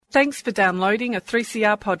Thanks for downloading a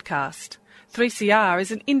 3CR podcast. 3CR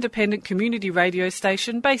is an independent community radio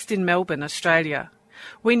station based in Melbourne, Australia.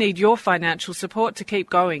 We need your financial support to keep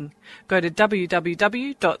going. Go to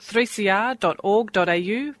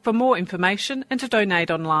www.3cr.org.au for more information and to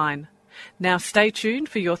donate online. Now stay tuned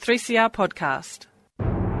for your 3CR podcast.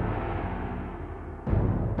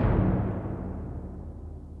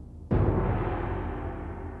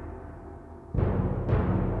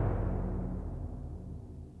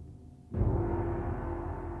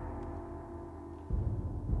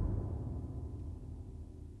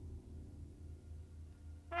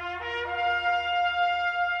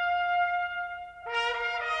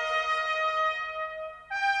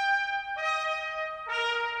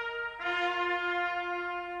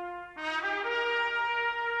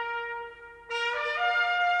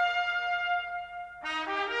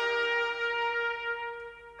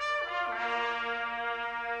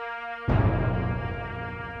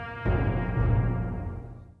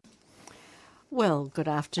 Well, good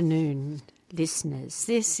afternoon, listeners.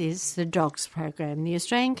 This is the DOGS program. The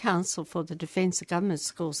Australian Council for the Defence of Government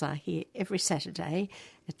Schools are here every Saturday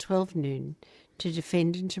at 12 noon to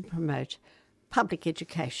defend and to promote public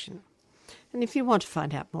education. And if you want to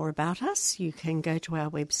find out more about us, you can go to our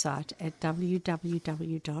website at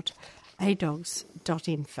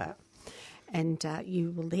www.adogs.info. And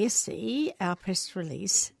you will there see our press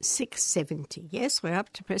release 670. Yes, we're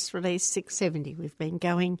up to press release 670. We've been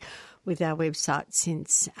going with our website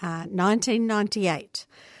since 1998,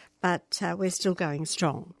 but we're still going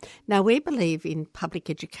strong. Now, we believe in public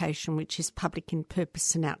education, which is public in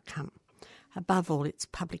purpose and outcome. Above all, it's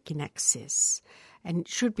public in access, and it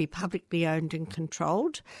should be publicly owned and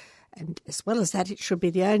controlled. And as well as that, it should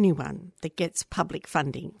be the only one that gets public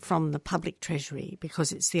funding from the public treasury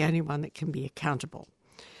because it's the only one that can be accountable.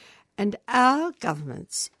 And our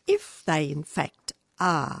governments, if they in fact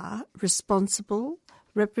are responsible,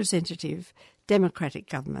 representative, democratic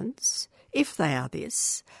governments, if they are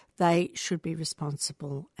this, they should be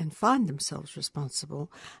responsible and find themselves responsible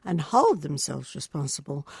and hold themselves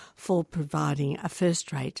responsible for providing a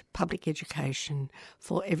first-rate public education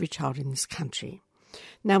for every child in this country.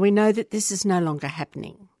 Now, we know that this is no longer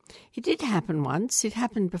happening. It did happen once. It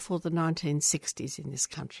happened before the 1960s in this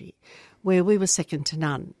country, where we were second to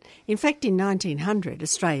none. In fact, in 1900,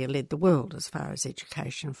 Australia led the world as far as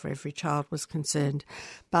education for every child was concerned,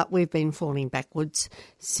 but we've been falling backwards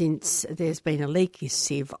since there's been a leaky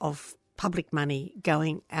sieve of public money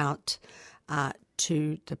going out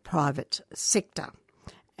to the private sector,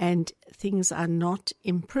 and things are not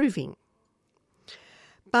improving.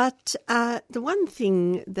 But the one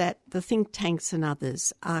thing that the think tanks and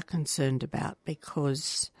others are concerned about,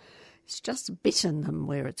 because it's just bitten them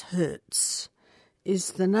where it hurts,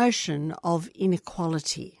 is the notion of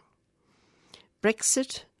inequality.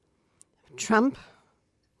 Brexit, Trump,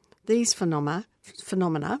 these phenomena,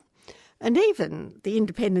 and even the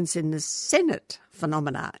independence in the Senate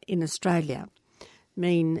phenomena in Australia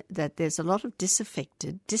mean that there's a lot of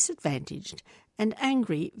disaffected, disadvantaged and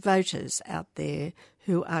angry voters out there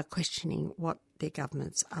who are questioning what their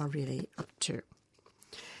governments are really up to.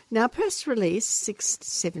 Now, press release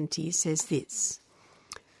 670 says this.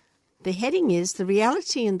 The heading is The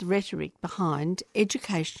Reality and the Rhetoric Behind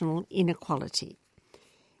Educational Inequality.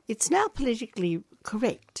 It's now politically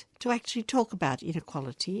correct to actually talk about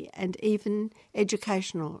inequality and even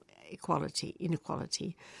educational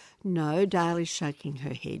inequality. No, Dale is shaking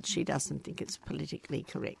her head. She doesn't think it's politically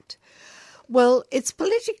correct. Well, it's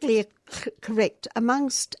politically correct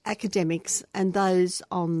amongst academics and those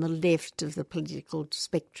on the left of the political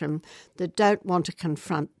spectrum that don't want to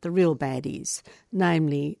confront the real baddies,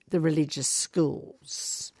 namely the religious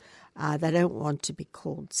schools. They don't want to be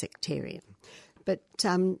called sectarian. But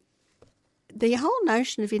the whole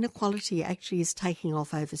notion of inequality actually is taking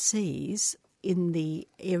off overseas in the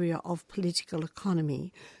area of political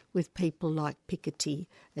economy with people like Piketty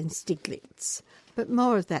and Stiglitz. But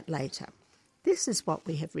more of that later. This is what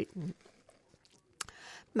we have written.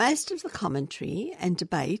 Most of the commentary and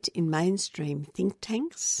debate in mainstream think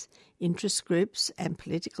tanks, interest groups and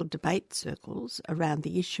political debate circles around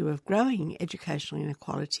the issue of growing educational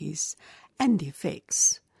inequalities and the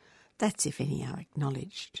effects, that's if any are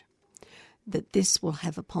acknowledged, that this will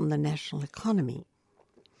have upon the national economy.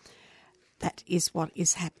 That is what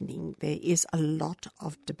is happening. There is a lot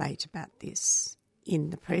of debate about this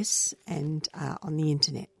in the press and on the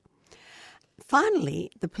internet.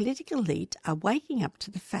 Finally, the political elite are waking up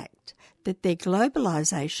to the fact that their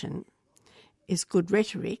globalisation is good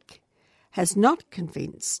rhetoric, has not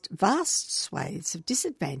convinced vast swathes of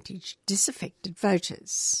disadvantaged, disaffected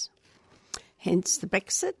voters. Hence the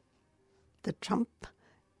Brexit, the Trump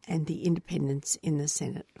and the independence in the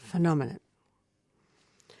Senate phenomenon.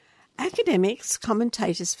 Academics,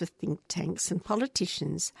 commentators for think tanks and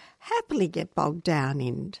politicians happily get bogged down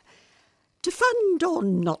in to fund or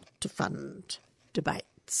not to fund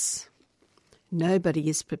debates. Nobody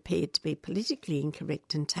is prepared to be politically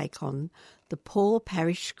incorrect and take on the poor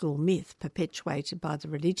parish school myth perpetuated by the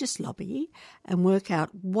religious lobby and work out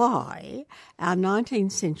why our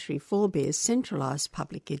 19th century forebears centralised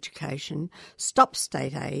public education, stopped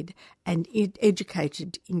state aid and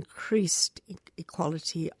educated increased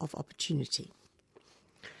equality of opportunity.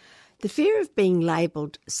 The fear of being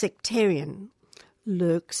labelled sectarian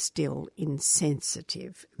lurks still in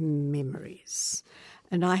sensitive memories.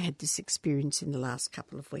 And I had this experience in the last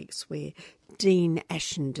couple of weeks where Dean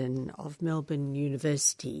Ashenden of Melbourne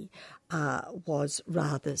University was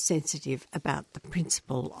rather sensitive about the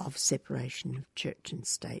principle of separation of church and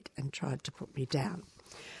state and tried to put me down.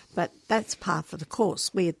 But that's par for the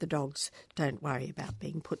course. We at the Dogs don't worry about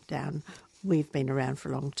being put down. We've been around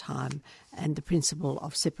for a long time, and the principle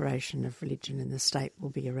of separation of religion and the state will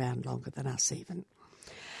be around longer than us even.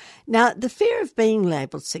 Now, the fear of being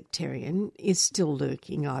labelled sectarian is still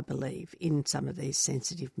lurking, I believe, in some of these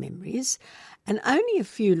sensitive memories, and only a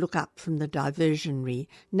few look up from the diversionary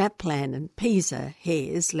NAPLAN and PISA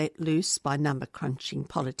hares let loose by number-crunching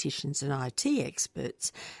politicians and IT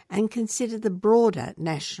experts and consider the broader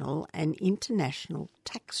national and international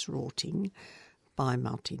tax rorting by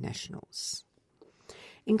multinationals,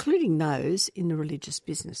 including those in the religious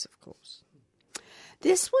business, of course.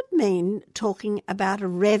 This would mean talking about a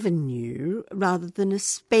revenue rather than a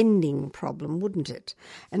spending problem, wouldn't it?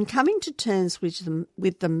 And coming to terms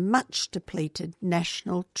with the much depleted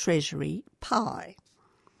National Treasury pie.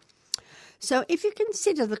 So if you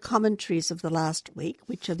consider the commentaries of the last week,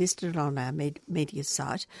 which are listed on our media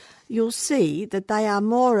site, you'll see that they are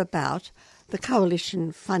more about the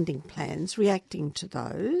coalition funding plans, reacting to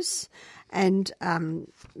those, and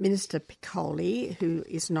Minister Piccoli, who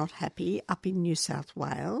is not happy, up in New South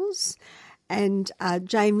Wales, and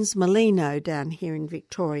James Merlino down here in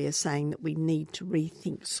Victoria saying that we need to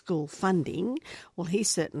rethink school funding. Well, he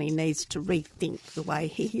certainly needs to rethink the way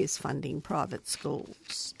he is funding private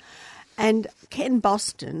schools. And Ken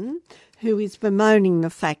Boston, who is bemoaning the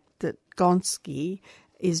fact that Gonski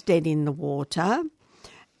is dead in the water,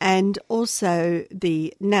 and also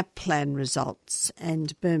the NAPLAN results,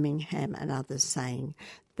 and Birmingham and others saying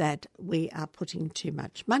that we are putting too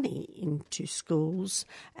much money into schools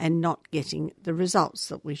and not getting the results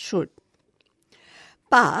that we should.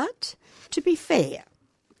 But, to be fair,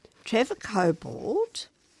 Trevor Cobbold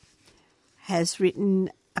has written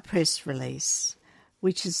a press release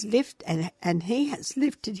which has and he has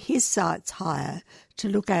lifted his sights higher to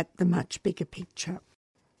look at the much bigger picture.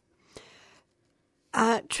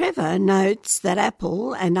 Trevor notes that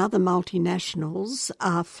Apple and other multinationals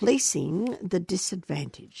are fleecing the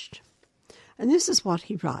disadvantaged. And this is what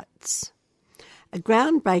he writes. A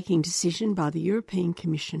groundbreaking decision by the European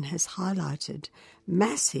Commission has highlighted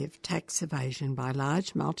massive tax evasion by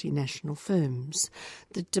large multinational firms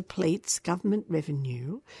that depletes government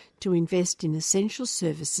revenue to invest in essential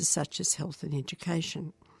services such as health and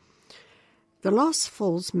education. The loss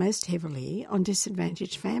falls most heavily on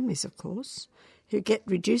disadvantaged families, of course, who get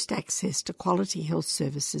reduced access to quality health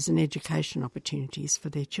services and education opportunities for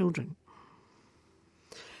their children.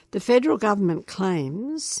 The federal government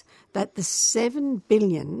claims that the $7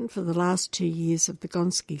 billion for the last 2 years of the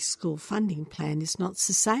Gonski School funding plan is not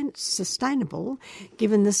sustainable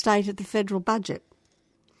given the state of the federal budget.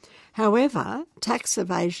 However, tax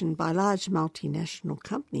evasion by large multinational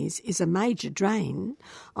companies is a major drain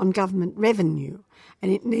on government revenue,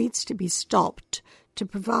 and it needs to be stopped to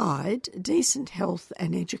provide decent health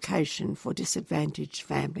and education for disadvantaged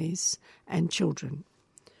families and children.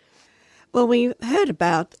 Well, we heard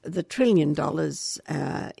about the $1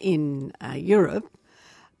 trillion in Europe,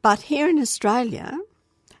 but here in Australia,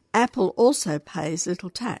 Apple also pays little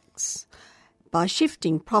tax by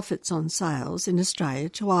shifting profits on sales in Australia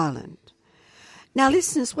to Ireland. Now,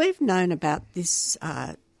 listeners, we've known about this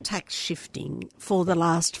tax shifting for the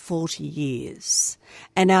last 40 years,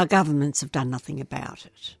 and our governments have done nothing about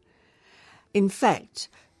it. In fact,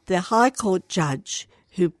 the High Court judge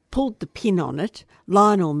who pulled the pin on it,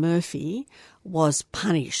 Lionel Murphy, was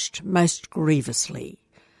punished most grievously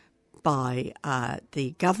by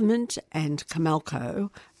the government and Comalco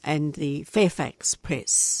and the Fairfax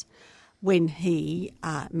Press when he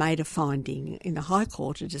made a finding in the High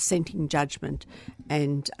Court, a dissenting judgment,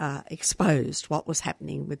 and exposed what was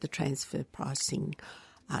happening with the transfer pricing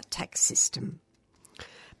tax system.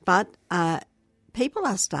 But people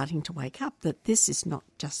are starting to wake up that this is not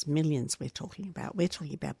just millions we're talking about. We're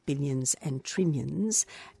talking about billions and trillions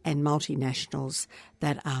and multinationals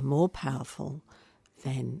that are more powerful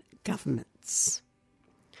than governments.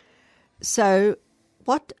 So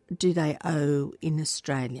what do they owe in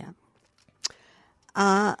Australia?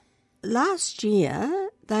 Last year,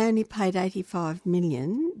 they only paid $85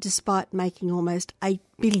 million, despite making almost $8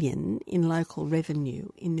 billion in local revenue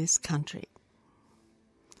in this country.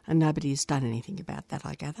 And nobody's done anything about that,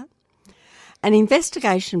 I gather. An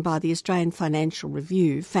investigation by the Australian Financial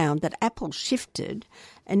Review found that Apple shifted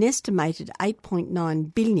an estimated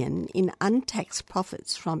 $8.9 billion in untaxed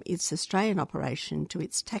profits from its Australian operation to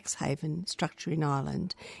its tax haven structure in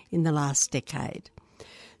Ireland in the last decade.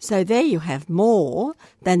 So there you have more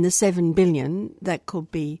than the $7 billion that could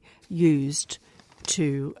be used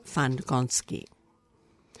to fund Gonski.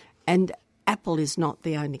 And Apple is not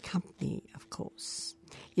the only company, of course.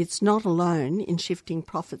 It's not alone in shifting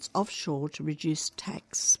profits offshore to reduce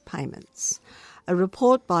tax payments. A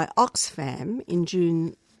report by Oxfam in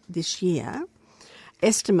June this year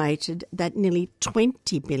estimated that nearly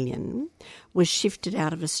 $20 billion was shifted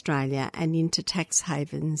out of Australia and into tax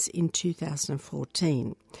havens in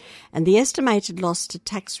 2014. And the estimated loss to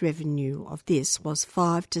tax revenue of this was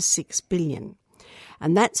 $5 to $6 billion.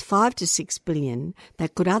 And that's $5 to $6 billion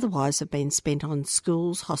that could otherwise have been spent on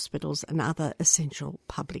schools, hospitals and other essential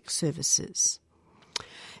public services.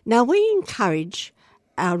 Now, we encourage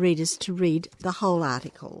our readers to read the whole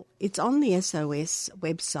article. It's on the SOS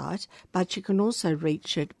website, but you can also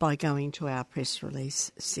reach it by going to our press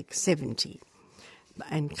release 670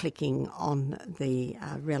 and clicking on the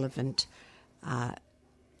relevant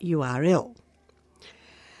URL.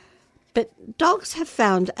 But dogs have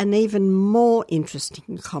found an even more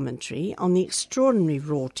interesting commentary on the extraordinary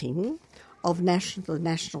rorting of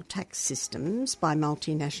national tax systems by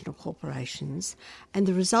multinational corporations and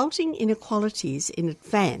the resulting inequalities in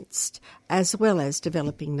advanced as well as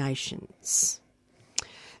developing nations.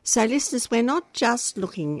 So, listeners, we're not just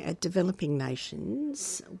looking at developing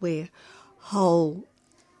nations where whole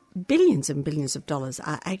billions and billions of dollars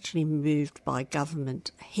are actually moved by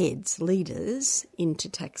government heads, leaders, into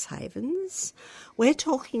tax havens. We're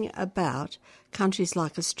talking about countries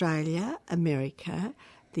like Australia, America,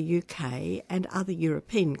 the UK and other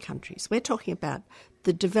European countries. We're talking about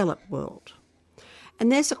the developed world.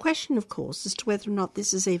 And there's a question, of course, as to whether or not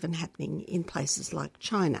this is even happening in places like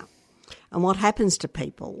China and what happens to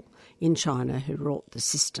people in China who wrought the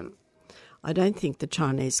system. I don't think the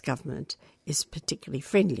Chinese government is particularly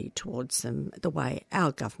friendly towards them the way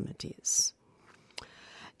our government is.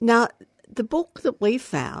 Now, the book that we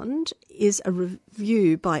found is a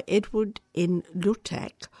review by Edward N.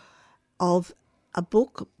 Lutak of a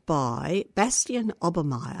book by Bastian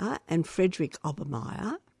Obermeier and Frederick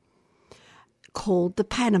Obermeier called The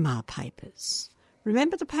Panama Papers.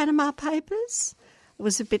 Remember the Panama Papers? It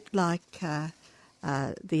was a bit like the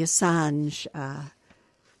Assange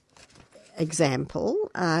example,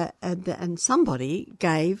 and somebody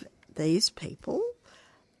gave these people,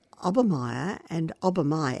 Obermeier and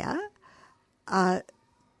Obermeier,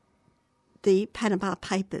 the Panama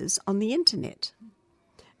Papers on the internet.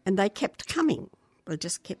 And they kept coming. They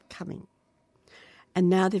just kept coming. And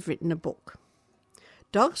now they've written a book.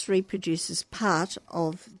 Dogs reproduces part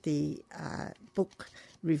of the book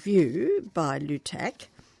review by Lutak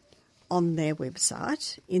on their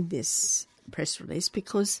website in this press release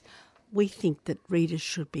because we think that readers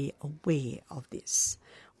should be aware of this.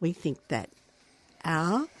 We think that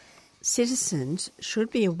our citizens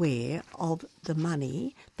should be aware of the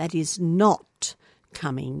money that is not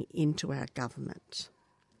coming into our government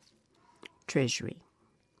treasury.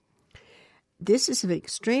 This is an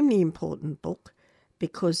extremely important book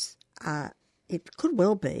because it could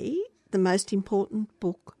well be the most important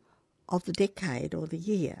book of the decade or the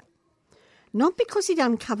year. Not because it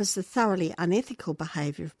uncovers the thoroughly unethical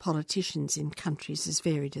behaviour of politicians in countries as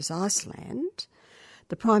varied as Iceland,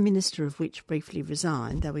 the Prime Minister of which briefly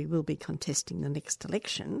resigned, though he will be contesting the next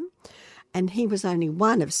election, and he was only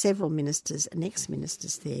one of several ministers and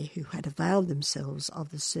ex-ministers there who had availed themselves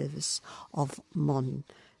of the service of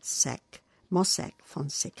Mossack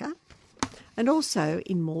Fonseca, and also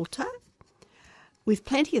in Malta, with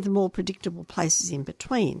plenty of the more predictable places in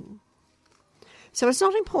between. So it's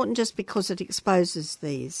not important just because it exposes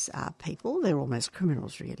these people, they're almost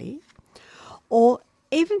criminals really, or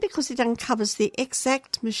even because it uncovers the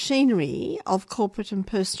exact machinery of corporate and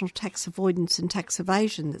personal tax avoidance and tax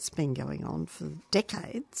evasion that's been going on for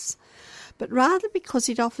decades, but rather because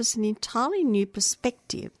it offers an entirely new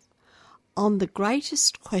perspective on the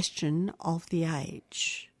greatest question of the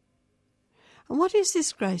age. And what is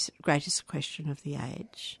this greatest question of the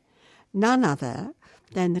age? None other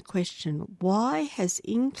than the question, why has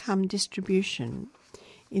income distribution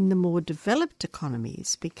in the more developed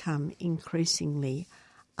economies become increasingly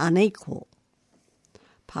unequal,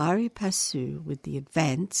 pari passu with the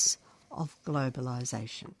advance of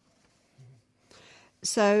globalisation?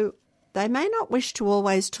 So they may not wish to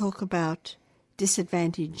always talk about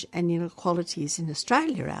disadvantage and inequalities in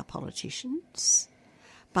Australia, our politicians,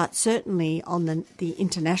 but certainly on the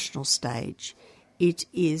international stage, it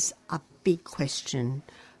is a big question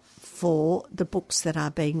for the books that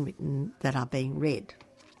are being written, that are being read.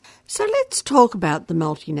 So let's talk about the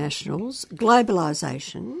multinationals,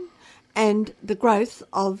 globalisation, and the growth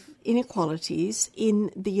of inequalities in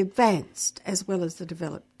the advanced as well as the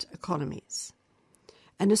developed economies.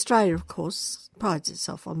 And Australia, of course, prides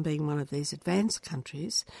itself on being one of these advanced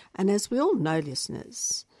countries. And as we all know,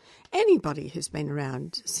 listeners, anybody who's been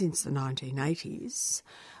around since the 1980s,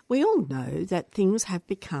 we all know that things have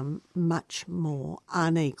become much more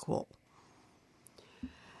unequal.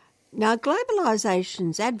 Now,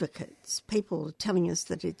 globalisation's advocates, people are telling us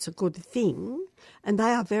that it's a good thing, and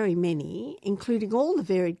they are very many, including all the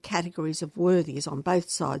varied categories of worthies on both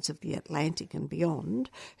sides of the Atlantic and beyond,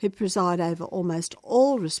 who preside over almost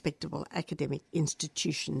all respectable academic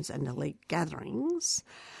institutions and elite gatherings,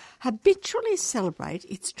 habitually celebrate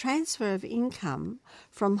its transfer of income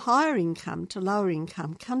from higher income to lower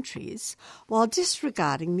income countries, while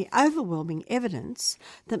disregarding the overwhelming evidence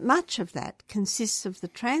that much of that consists of the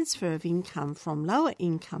transfer of income from lower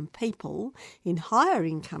income people in higher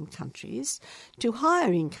income countries to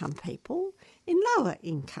higher income people in lower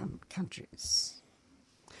income countries.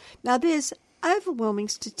 Now, there's overwhelming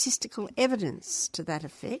statistical evidence to that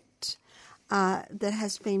effect, that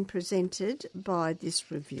has been presented by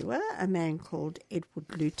this reviewer, a man called Edward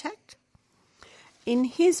Lutak, in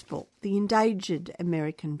his book, The Endangered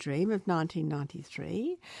American Dream of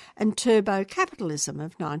 1993 and Turbo Capitalism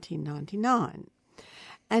of 1999.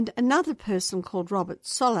 And another person called Robert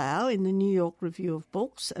Solow in the New York Review of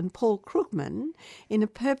Books and Paul Krugman in a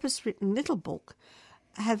purpose-written little book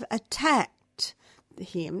have attacked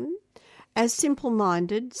him as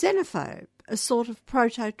simple-minded xenophobe, a sort of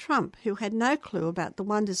proto-Trump who had no clue about the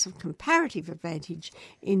wonders of comparative advantage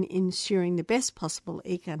in ensuring the best possible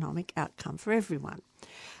economic outcome for everyone.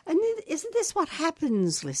 And isn't this what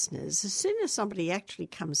happens, listeners? As soon as somebody actually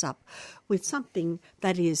comes up with something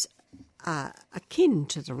that is akin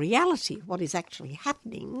to the reality of what is actually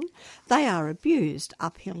happening, they are abused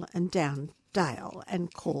uphill and down dale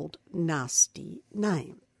and called nasty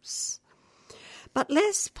names. But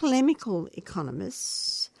less polemical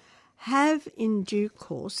economists have in due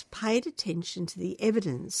course paid attention to the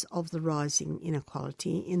evidence of the rising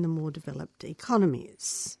inequality in the more developed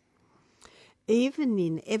economies, even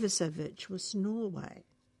in ever so virtuous Norway.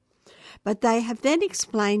 But they have then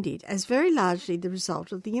explained it as very largely the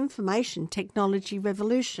result of the information technology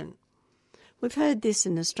revolution. We've heard this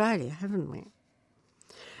in Australia, haven't we?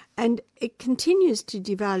 And it continues to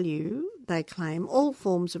devalue, they claim, all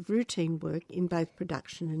forms of routine work in both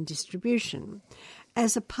production and distribution,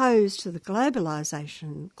 as opposed to the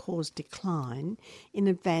globalisation-caused decline in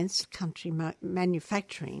advanced country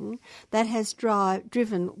manufacturing that has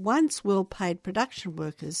driven once well-paid production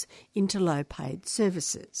workers into low-paid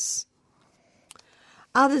services.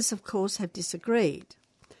 Others, of course, have disagreed,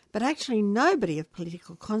 but actually nobody of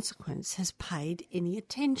political consequence has paid any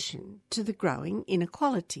attention to the growing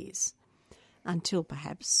inequalities until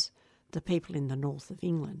perhaps the people in the north of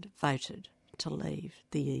England voted to leave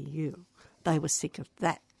the EU. They were sick of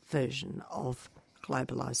that version of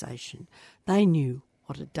globalisation. They knew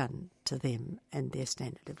what it had done to them and their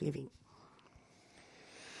standard of living.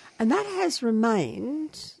 And that has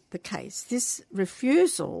remained the case, this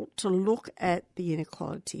refusal to look at the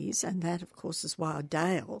inequalities, and that, of course, is why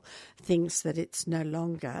Dale thinks that it's no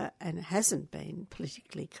longer and hasn't been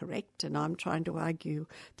politically correct, and I'm trying to argue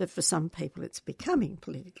that for some people it's becoming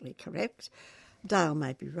politically correct. Dale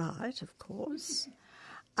may be right, of course.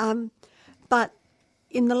 But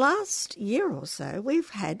in the last year or so, we've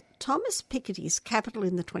had Thomas Piketty's Capital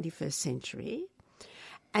in the 21st Century,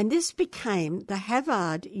 and this became the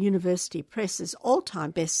Harvard University Press's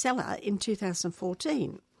all-time bestseller in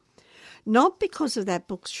 2014. Not because of that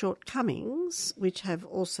book's shortcomings, which have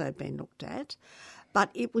also been looked at,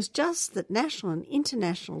 but it was just that national and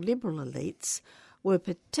international liberal elites were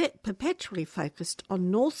perpetually focused on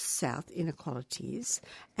north-south inequalities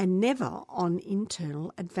and never on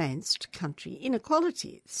internal advanced country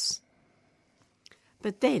inequalities.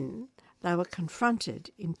 But then they were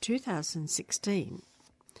confronted in 2016,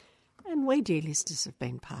 and we, dear listeners, have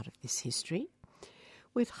been part of this history,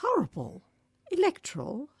 with horrible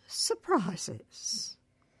electoral surprises.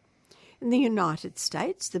 In the United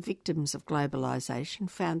States, the victims of globalisation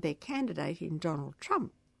found their candidate in Donald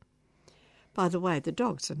Trump. By the way, the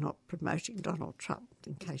dogs are not promoting Donald Trump,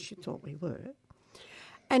 in case you thought we were.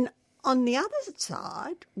 And on the other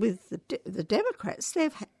side, with the Democrats,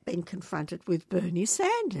 they've been confronted with Bernie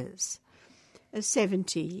Sanders, a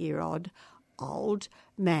 70-year-old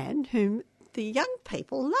man whom the young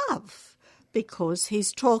people love because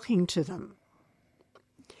he's talking to them.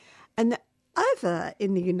 And over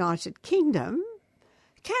in the United Kingdom,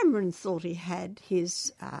 Cameron thought he had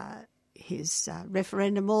his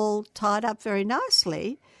referendum all tied up very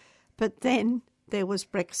nicely, but then there was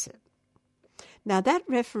Brexit. Now, that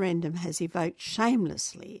referendum has evoked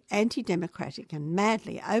shamelessly anti-democratic and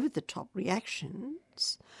madly over-the-top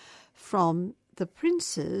reactions from the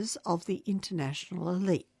princes of the international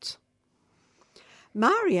elite.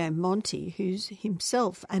 Mario Monti, who's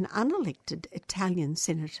himself an unelected Italian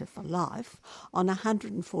senator for life on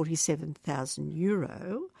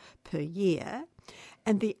 €147,000 per year,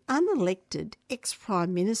 and the unelected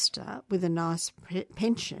ex-Prime Minister with a nice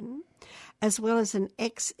pension, as well as an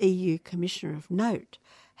ex-EU Commissioner of note,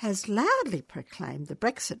 has loudly proclaimed the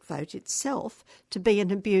Brexit vote itself to be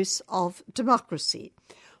an abuse of democracy.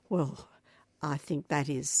 Well, I think that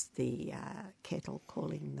is the kettle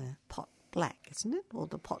calling the pot black, isn't it? Or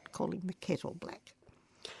the pot calling the kettle black.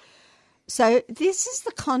 So this is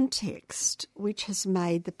the context which has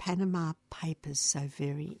made the Panama Papers so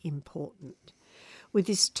very important. With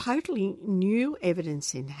this totally new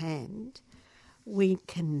evidence in hand, we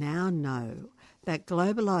can now know that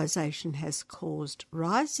globalisation has caused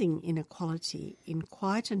rising inequality in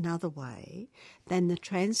quite another way than the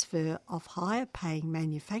transfer of higher-paying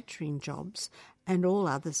manufacturing jobs and all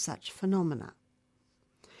other such phenomena,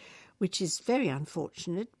 which is very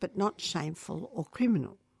unfortunate but not shameful or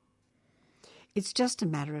criminal. It's just a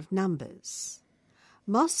matter of numbers.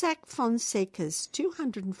 Mossack Fonseca's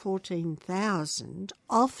 214,000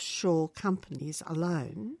 offshore companies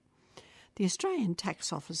alone, the Australian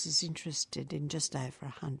Tax Office is interested in just over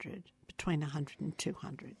 100, between 100 and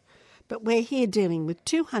 200. But we're here dealing with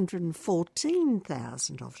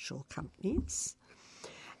 214,000 offshore companies,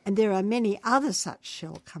 and there are many other such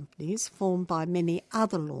shell companies formed by many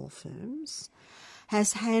other law firms,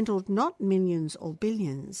 has handled not millions or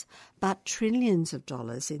billions, but trillions of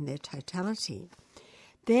dollars in their totality,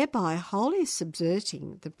 thereby wholly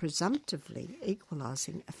subverting the presumptively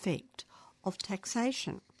equalising effect of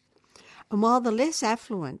taxation. And while the less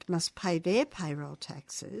affluent must pay their payroll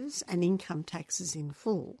taxes and income taxes in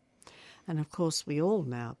full, and of course we all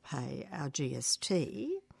now pay our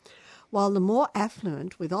GST, while the more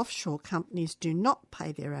affluent with offshore companies do not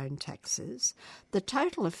pay their own taxes, the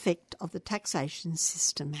total effect of the taxation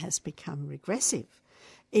system has become regressive,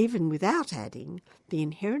 even without adding the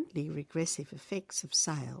inherently regressive effects of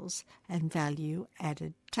sales and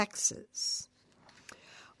value-added taxes.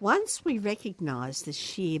 Once we recognise the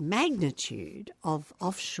sheer magnitude of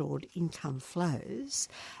offshore income flows,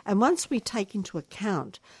 and once we take into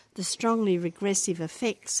account the strongly regressive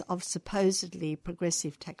effects of supposedly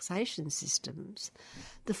progressive taxation systems,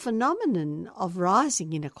 the phenomenon of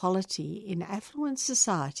rising inequality in affluent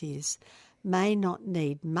societies may not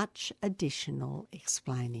need much additional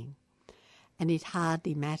explaining. And it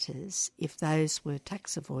hardly matters if those were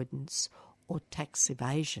tax avoidance or tax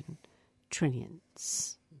evasion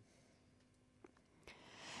trillions.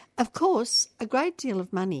 Of course, a great deal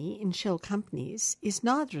of money in shell companies is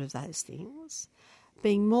neither of those things,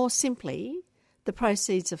 being more simply the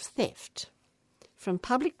proceeds of theft from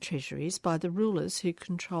public treasuries by the rulers who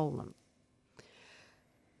control them.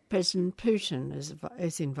 President Putin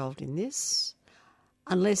is involved in this,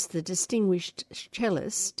 unless the distinguished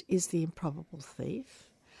cellist is the improbable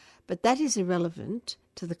thief. But that is irrelevant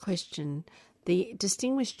to the question. The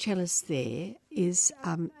distinguished cellist there is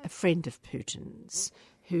a friend of Putin's,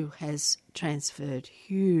 who has transferred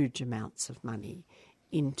huge amounts of money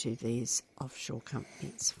into these offshore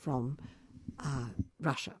companies from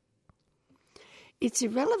Russia. It's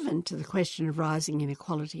irrelevant to the question of rising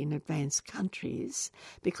inequality in advanced countries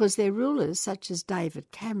because their rulers, such as David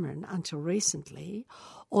Cameron until recently,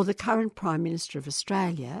 or the current Prime Minister of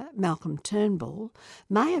Australia, Malcolm Turnbull,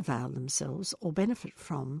 may avail themselves or benefit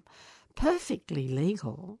from perfectly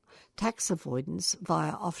legal tax avoidance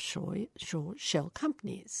via offshore shell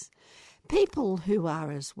companies. People who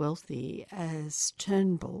are as wealthy as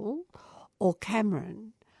Turnbull or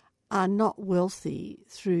Cameron are not wealthy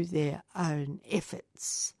through their own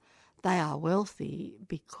efforts. They are wealthy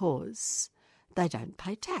because they don't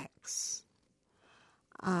pay tax.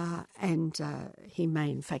 And he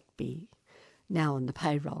may in fact be now on the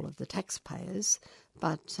payroll of the taxpayers,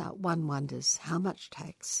 but one wonders how much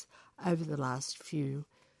tax over the last few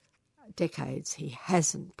decades he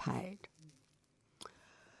hasn't paid.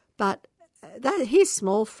 But he's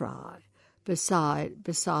small fry beside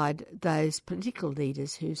those political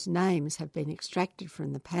leaders whose names have been extracted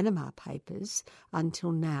from the Panama Papers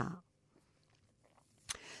until now.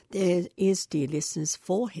 There is, dear listeners,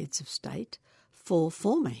 4 heads of state, 4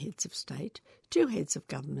 former heads of state, 2 heads of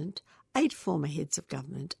government, 8 former heads of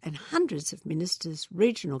government, and hundreds of ministers,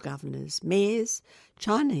 regional governors, mayors,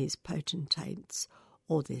 Chinese potentates,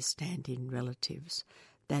 or their stand-in relatives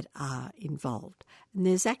that are involved. And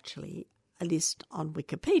there's actually a list on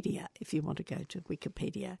Wikipedia, if you want to go to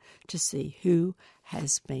Wikipedia, to see who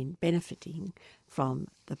has been benefiting from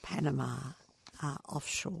the Panama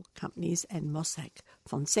offshore companies and Mossack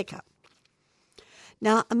Fonseca.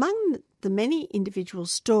 Now, among the many individual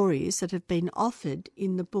stories that have been offered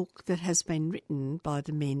in the book that has been written by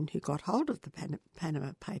the men who got hold of the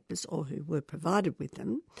Panama Papers or who were provided with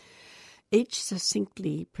them, each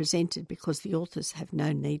succinctly presented because the authors have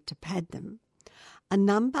no need to pad them, a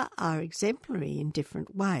number are exemplary in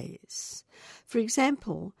different ways. For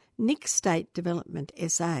example, Nick State Development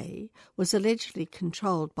SA was allegedly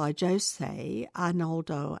controlled by Jose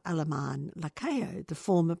Arnoldo Alemán Lacayo, the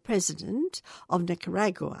former president of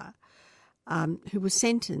Nicaragua, who was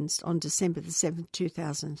sentenced on December the 7th,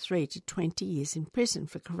 2003 to 20 years in prison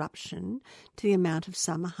for corruption to the amount of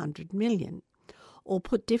some 100 million. Or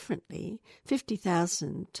put differently,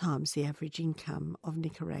 50,000 times the average income of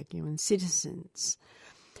Nicaraguan citizens.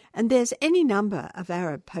 And there's any number of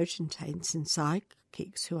Arab potentates and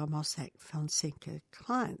sidekicks who are Mossack Fonseca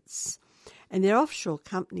clients, and their offshore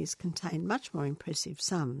companies contain much more impressive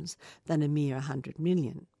sums than a mere 100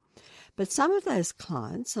 million. But some of those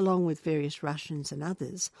clients, along with various Russians and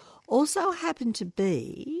others, also happen to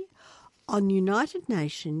be on United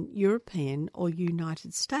Nations, European or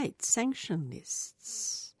United States sanction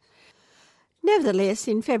lists. Nevertheless,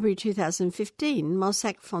 in February 2015,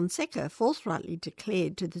 Mossack Fonseca forthrightly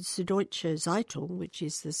declared to the Süddeutsche Zeitung, which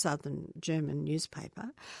is the southern German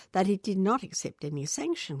newspaper, that it did not accept any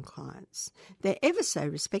sanction clients. Their ever so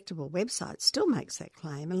respectable website still makes that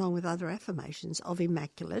claim, along with other affirmations of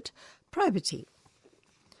immaculate probity.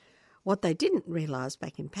 What they didn't realise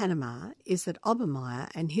back in Panama is that Obermeyer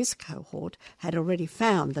and his cohort had already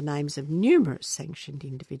found the names of numerous sanctioned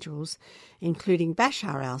individuals, including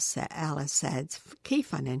Bashar al-Assad's key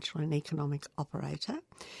financial and economic operator,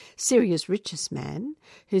 Syria's richest man,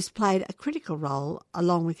 who's played a critical role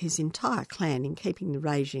along with his entire clan in keeping the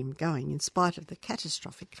regime going in spite of the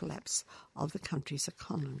catastrophic collapse of the country's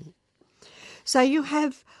economy. So you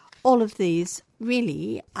have all of these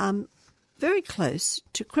really very close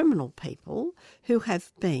to criminal people who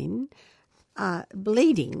have been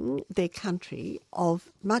bleeding their country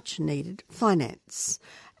of much-needed finance.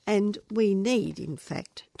 And we need, in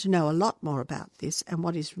fact, to know a lot more about this and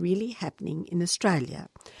what is really happening in Australia,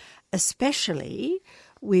 especially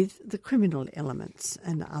with the criminal elements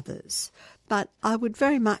and others. But I would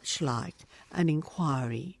very much like an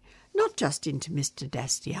inquiry, not just into Mr.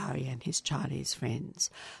 Dastyari and his Chinese friends,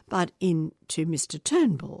 but into Mr.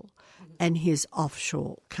 Turnbull and his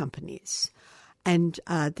offshore companies, and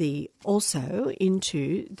also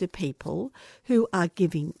into the people who are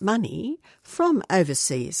giving money from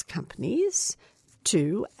overseas companies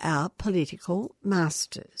to our political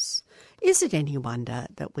masters. Is it any wonder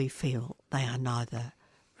that we feel they are neither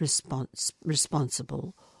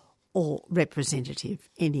responsible or representative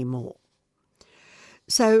anymore?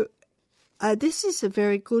 So this is a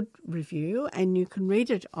very good review, and you can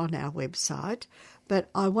read it on our website, but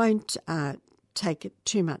I won't take it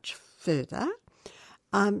too much further.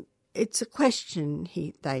 It's a question,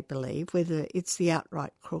 they believe, whether it's the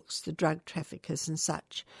outright crooks, the drug traffickers and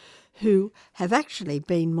such, who have actually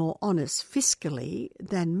been more honest fiscally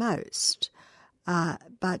than most.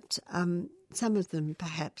 But some of them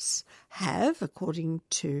perhaps have, according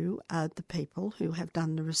to the people who have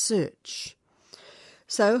done the research.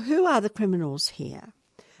 So who are the criminals here?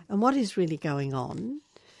 And what is really going on?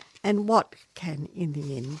 And what can, in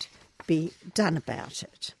the end, be done about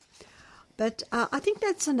it? But I think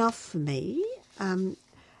that's enough for me.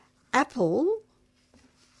 Apple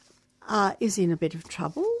is in a bit of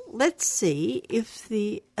trouble. Let's see if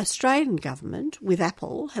the Australian government, with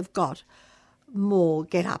Apple, have got more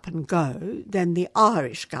get up and go than the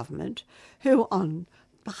Irish government, who, on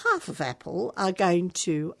behalf of Apple, are going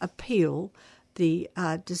to appeal the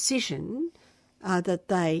decision that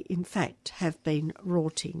they, in fact, have been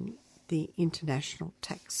rorting the international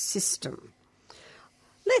tax system.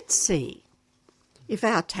 Let's see if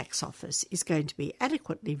our tax office is going to be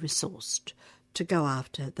adequately resourced to go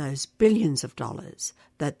after those billions of dollars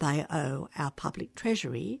that they owe our public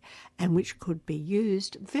treasury and which could be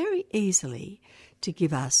used very easily to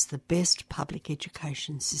give us the best public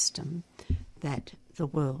education system that the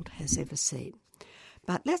world has ever seen.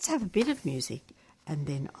 But let's have a bit of music and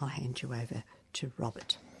then I'll hand you over to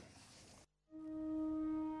Robert.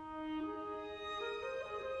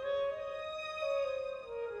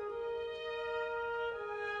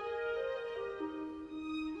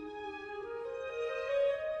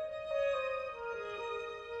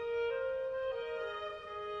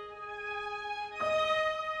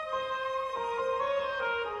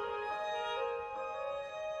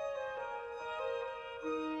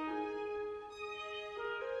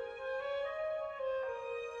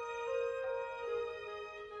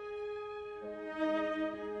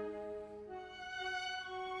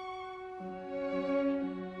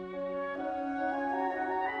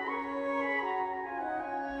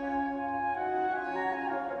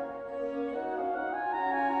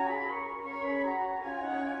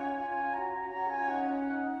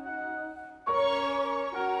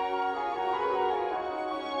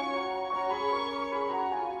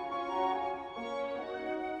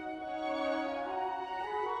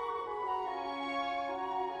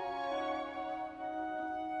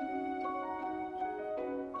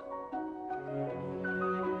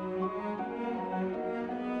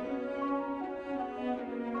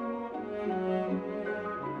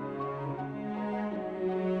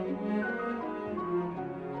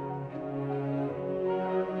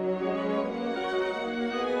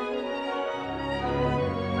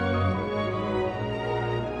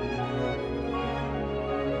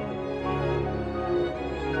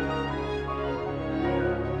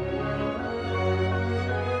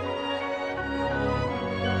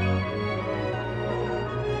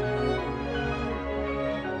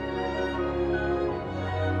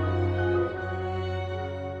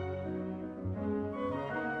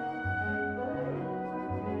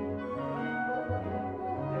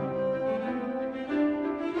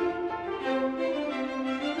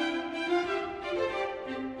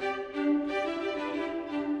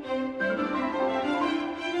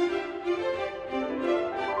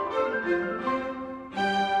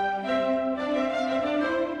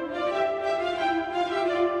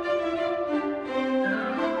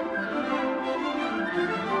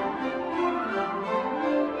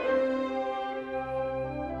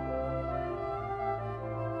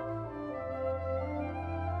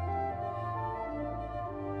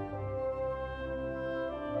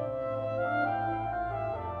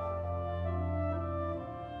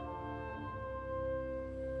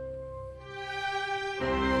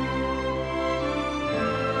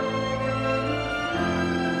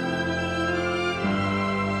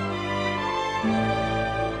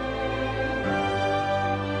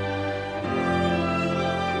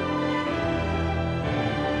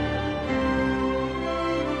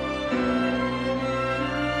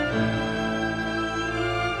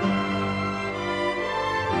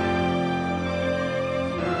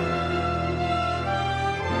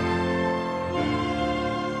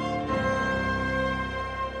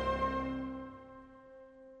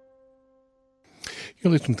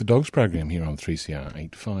 You're listening to the Dogs program here on 3CR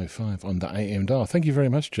 855 on the AM dial. Thank you very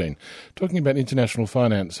much, Jean. Talking about international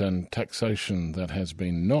finance and taxation that has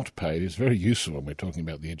been not paid is very useful when we're talking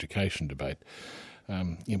about the education debate.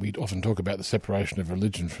 We often talk about the separation of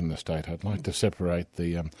religion from the state. I'd like to separate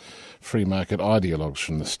the free market ideologues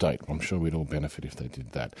from the state. I'm sure we'd all benefit if they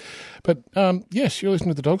did that. But yes, you're listening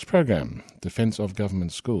to the Dogs program, Defence of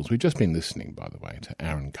Government Schools. We've just been listening, by the way, to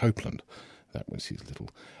Aaron Copeland. That was his little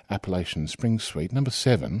Appalachian Spring Suite, number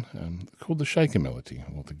 7, called the Shaker Melody,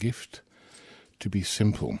 or The Gift to be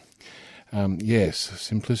Simple. Yes,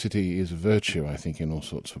 simplicity is a virtue, I think, in all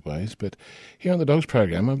sorts of ways. But here on the Dogs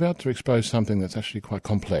program, I'm about to expose something that's actually quite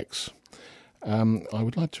complex. I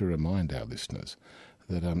would like to remind our listeners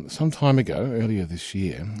that some time ago, earlier this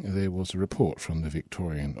year, there was a report from the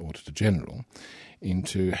Victorian Auditor-General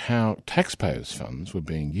into how taxpayers' funds were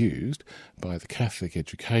being used by the Catholic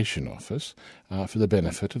Education Office for the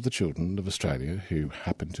benefit of the children of Australia who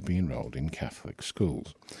happen to be enrolled in Catholic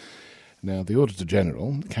schools. Now, the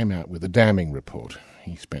Auditor-General came out with a damning report.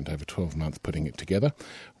 He spent over 12 months putting it together.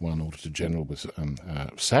 One Auditor-General was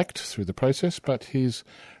sacked through the process, but his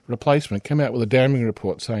replacement came out with a damning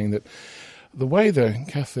report saying that the way the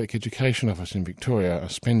Catholic Education Office in Victoria are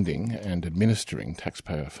spending and administering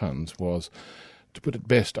taxpayer funds was, to put it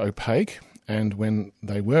best, opaque, and when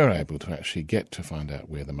they were able to actually get to find out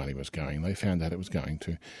where the money was going, they found out it was going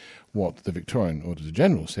to what the Victorian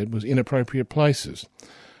Auditor-General said was inappropriate places.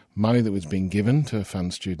 money that was being given to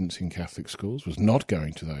fund students in Catholic schools was not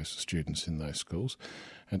going to those students in those schools,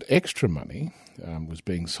 and extra money was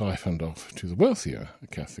being siphoned off to the wealthier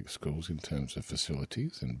Catholic schools in terms of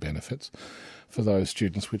facilities and benefits for those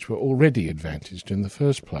students which were already advantaged in the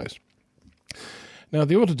first place. Now,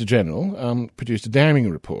 the Auditor-General produced a damning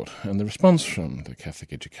report, and the response from the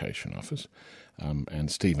Catholic Education Office and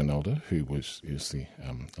Stephen Elder, who is the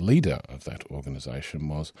leader of that organisation,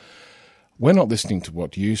 was, "We're not listening to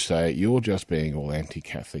what you say. You're just being all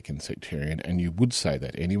anti-Catholic and sectarian, and you would say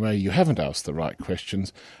that anyway. You haven't asked the right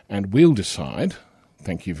questions, and we'll decide,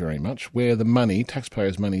 thank you very much, where the money,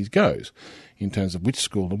 taxpayers' money, goes in terms of which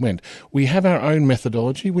school and when. We have our own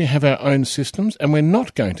methodology, we have our own systems, and we're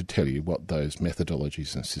not going to tell you what those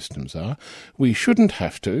methodologies and systems are. We shouldn't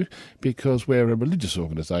have to, because we're a religious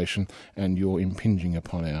organisation and you're impinging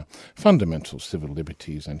upon our fundamental civil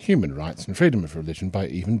liberties and human rights and freedom of religion by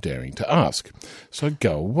even daring to ask. So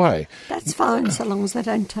go away." That's fine, so long as they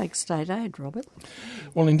don't take state aid, Robert.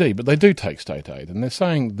 Well, indeed, but they do take state aid, and they're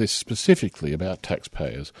saying this specifically about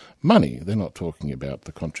taxpayers' money. They're not talking about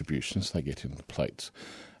the contributions they get in the plates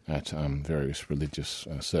at various religious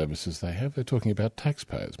services they have. They're talking about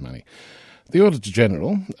taxpayers' money. The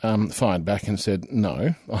Auditor-General fired back and said,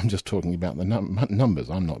 "No, I'm just talking about the numbers.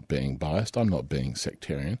 I'm not being biased. I'm not being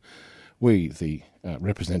sectarian. We,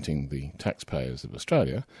 representing the taxpayers of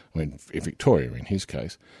Australia, I mean Victoria in his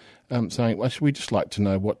case, saying, well, we'd just like to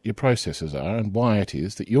know what your processes are and why it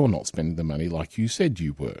is that you're not spending the money like you said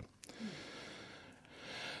you were."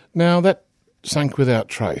 Now, that sank without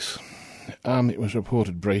trace. It was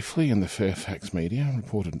reported briefly in the Fairfax media,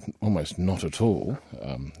 reported almost not at all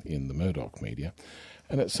in the Murdoch media,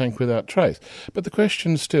 and it sank without trace. But the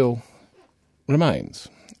question still remains.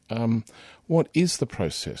 What is the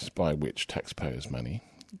process by which taxpayers' money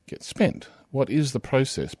gets spent? What is the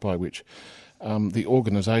process by which the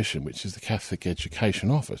organisation, which is the Catholic Education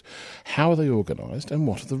Office, how are they organised and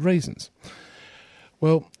what are the reasons?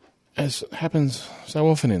 Well, as happens so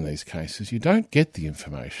often in these cases, you don't get the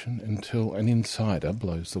information until an insider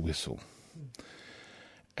blows the whistle.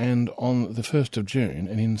 And on the 1st of June,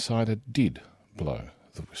 an insider did blow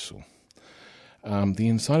the whistle. The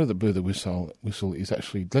insider that blew the whistle is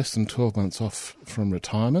actually less than 12 months off from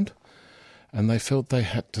retirement, and they felt they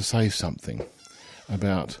had to say something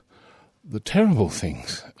about the terrible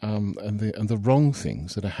things and the wrong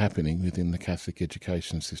things that are happening within the Catholic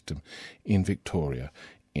education system in Victoria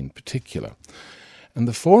in particular. And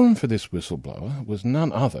the forum for this whistleblower was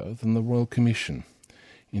none other than the Royal Commission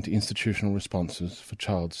into Institutional Responses for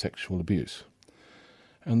Child Sexual Abuse.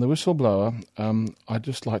 And the whistleblower, I'd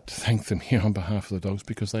just like to thank them here on behalf of the dogs,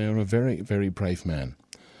 because they are a very, very brave man.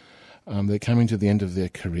 They're coming to the end of their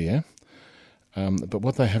career, but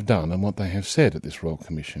what they have done and what they have said at this Royal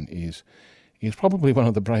Commission is probably one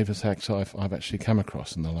of the bravest acts I've actually come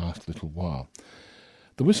across in the last little while.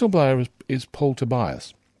 The whistleblower is Paul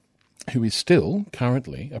Tobias, who is still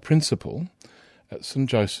currently a principal at St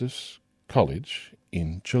Joseph's College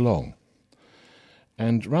in Geelong.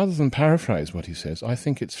 And rather than paraphrase what he says, I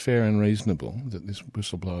think it's fair and reasonable that this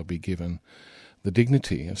whistleblower be given the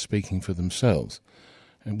dignity of speaking for themselves,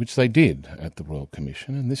 and which they did at the Royal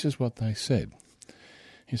Commission, and this is what they said.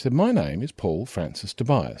 He said, "My name is Paul Francis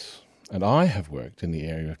Tobias, and I have worked in the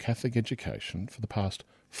area of Catholic education for the past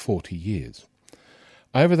 40 years.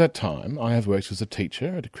 Over that time, I have worked as a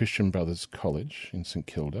teacher at a Christian Brothers College in St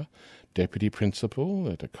Kilda, deputy principal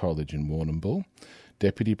at a college in Warrnambool,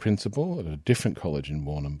 deputy principal at a different college in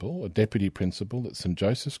Warrnambool, a deputy principal at St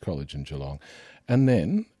Joseph's College in Geelong, and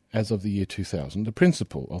then, as of the year 2000, the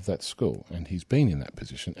principal of that school, and he's been in that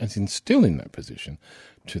position, and is still in that position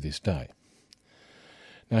to this day.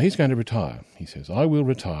 Now, he's going to retire. He says, I will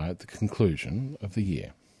retire at the conclusion of the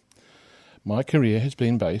year. My career has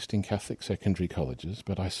been based in Catholic secondary colleges,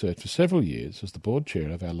 but I served for several years as the board chair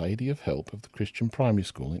of Our Lady of Help of the Christian Primary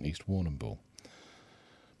School in East Warrnambool.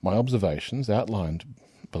 My observations outlined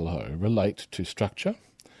below relate to structure,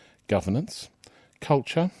 governance,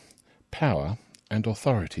 culture, power and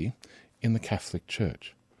authority in the Catholic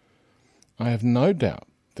Church. I have no doubt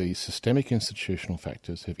these systemic institutional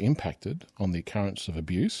factors have impacted on the occurrence of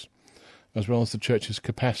abuse, as well as the Church's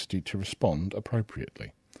capacity to respond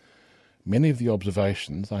appropriately. Many of the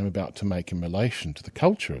observations I am about to make in relation to the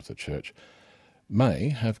culture of the Church may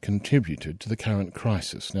have contributed to the current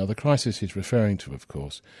crisis. Now, the crisis he's referring to, of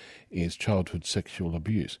course, is childhood sexual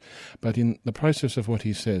abuse. But in the process of what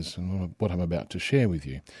he says and what I'm about to share with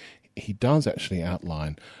you, he does actually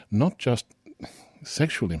outline not just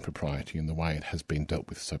sexual impropriety in the way it has been dealt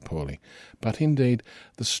with so poorly, but indeed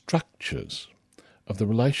the structures of the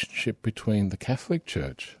relationship between the Catholic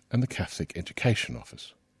Church and the Catholic Education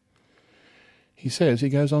Office. He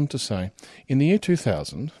goes on to say, in the year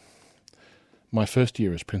 2000, my first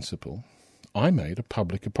year as principal, I made a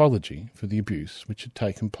public apology for the abuse which had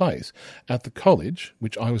taken place at the college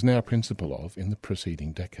which I was now principal of in the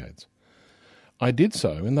preceding decades. I did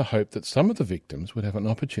so in the hope that some of the victims would have an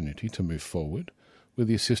opportunity to move forward with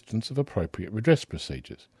the assistance of appropriate redress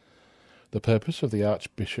procedures. The purpose of the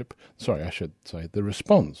the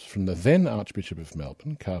response from the then Archbishop of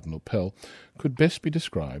Melbourne, Cardinal Pell, could best be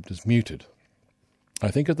described as muted. I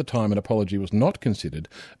think at the time an apology was not considered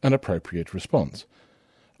an appropriate response.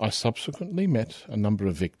 I subsequently met a number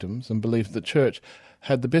of victims and believed the Church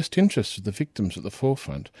had the best interests of the victims at the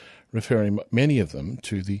forefront, referring many of them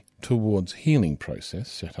to the Towards Healing process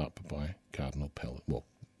set up by Cardinal Pell,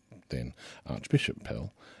 then Archbishop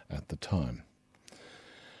Pell, at the time.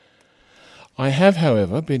 I have,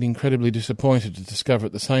 however, been incredibly disappointed to discover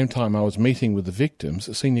at the same time I was meeting with the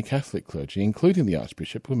victims, senior Catholic clergy, including the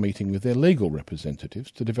Archbishop, were meeting with their legal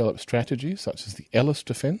representatives to develop strategies such as the Ellis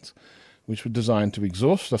defence, which were designed to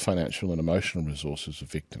exhaust the financial and emotional resources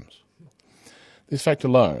of victims. This fact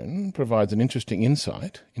alone provides an interesting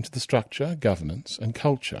insight into the structure, governance and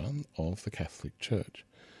culture of the Catholic Church.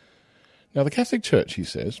 Now, the Catholic Church, he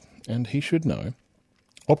says, and he should know,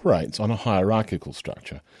 operates on a hierarchical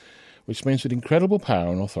structure, which means that incredible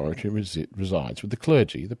power and authority resides with the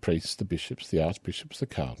clergy, the priests, the bishops, the archbishops, the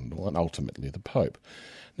cardinal, and ultimately the Pope.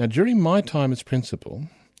 Now, during my time as principal,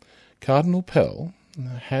 Cardinal Pell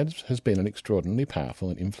has been an extraordinarily powerful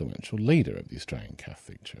and influential leader of the Australian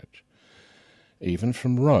Catholic Church. Even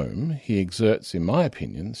from Rome, he exerts, in my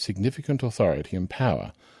opinion, significant authority and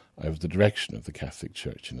power over the direction of the Catholic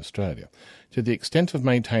Church in Australia, to the extent of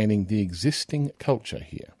maintaining the existing culture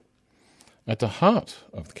here. At the heart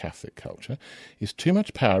of the Catholic culture is too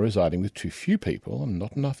much power residing with too few people and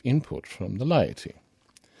not enough input from the laity.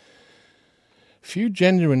 Few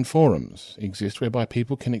genuine forums exist whereby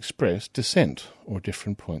people can express dissent or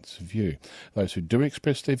different points of view. Those who do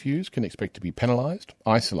express their views can expect to be penalised,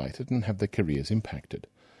 isolated and have their careers impacted.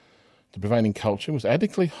 The prevailing culture was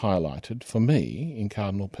adequately highlighted for me in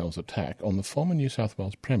Cardinal Pell's attack on the former New South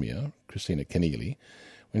Wales Premier, Christina Keneally,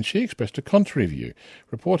 when she expressed a contrary view,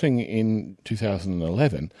 reporting in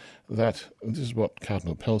 2011 that, this is what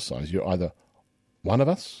Cardinal Pell says, you're either one of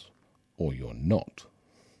us or you're not.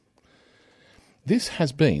 This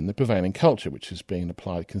has been the prevailing culture which has been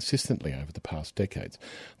applied consistently over the past decades.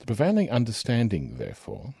 The prevailing understanding,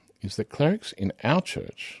 therefore, is that clerics in our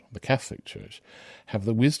church, the Catholic Church, have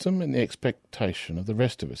the wisdom and the expectation of the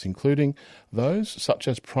rest of us, including those such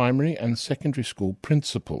as primary and secondary school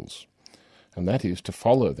principals, and that is to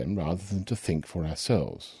follow them rather than to think for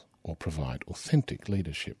ourselves or provide authentic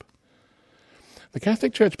leadership. The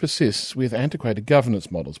Catholic Church persists with antiquated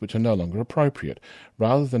governance models which are no longer appropriate,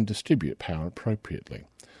 rather than distribute power appropriately.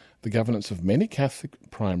 The governance of many Catholic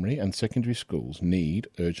primary and secondary schools need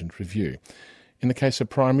urgent review. In the case of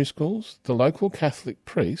primary schools, the local Catholic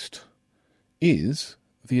priest is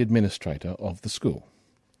the administrator of the school.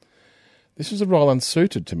 This is a role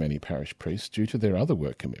unsuited to many parish priests due to their other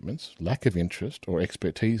work commitments, lack of interest or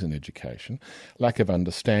expertise in education, lack of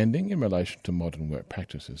understanding in relation to modern work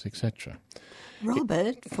practices, etc.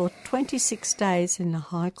 Robert, for 26 days in the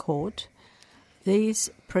High Court, these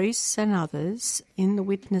priests and others in the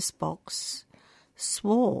witness box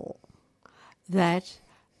swore that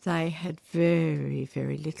they had very,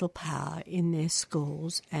 very little power in their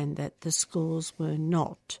schools and that the schools were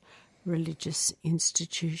not religious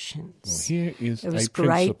institutions. Well, here is there was a principal.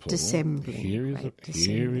 Great dissembling.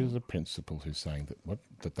 Here is a principal who's saying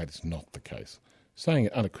that is not the case, saying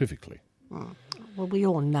it unequivocally. Well, we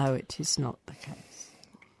all know it is not the case.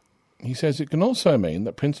 He says it can also mean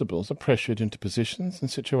that principals are pressured into positions and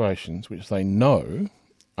situations which they know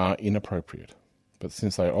are inappropriate. But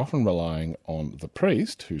since they are often relying on the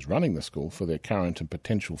priest who's running the school for their current and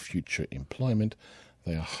potential future employment,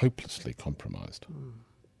 they are hopelessly compromised.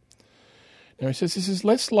 Now, he says this is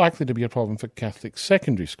less likely to be a problem for Catholic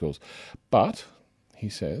secondary schools, but, he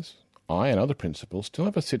says, I and other principals still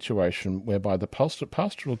have a situation whereby the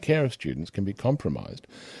pastoral care of students can be compromised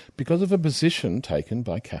because of a position taken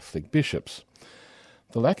by Catholic bishops.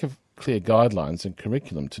 The lack of clear guidelines and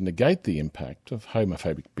curriculum to negate the impact of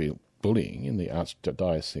homophobic bullying in the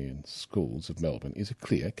archdiocesan schools of Melbourne is a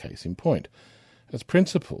clear case in point. As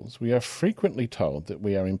principals, we are frequently told that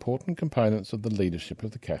we are important components of the leadership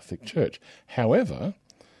of the Catholic Church. However,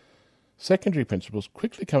 secondary principals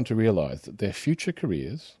quickly come to realise that their future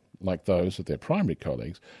careers, like those of their primary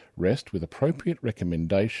colleagues, rest with appropriate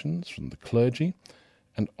recommendations from the clergy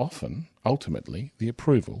and often, ultimately, the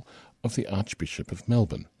approval of the Archbishop of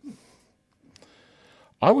Melbourne.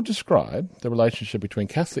 I would describe the relationship between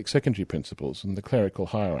Catholic secondary principals and the clerical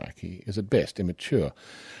hierarchy as at best immature.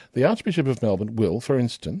 The Archbishop of Melbourne will, for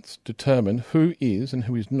instance, determine who is and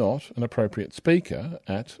who is not an appropriate speaker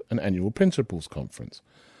at an annual principals conference.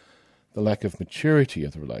 The lack of maturity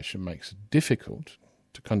of the relation makes it difficult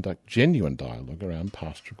to conduct genuine dialogue around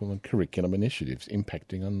pastoral and curriculum initiatives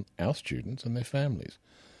impacting on our students and their families.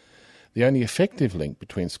 The only effective link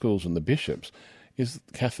between schools and the bishops is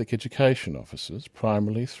Catholic education officers,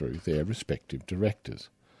 primarily through their respective directors.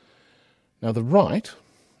 Now the right,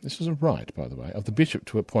 this is a right, by the way, of the bishop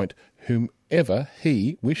to appoint whomever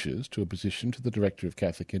he wishes to a position to the Director of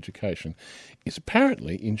Catholic Education is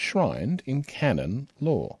apparently enshrined in canon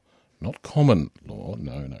law. Not common law,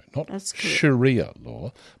 no, not Sharia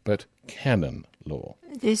law, but canon law.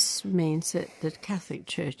 This means that the Catholic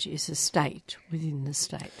Church is a state within the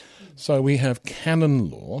state. So we have canon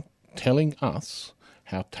law telling us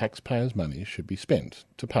how taxpayers' money should be spent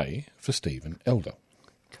to pay for Stephen Elder.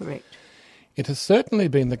 Correct. It has certainly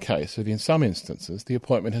been the case that in some instances the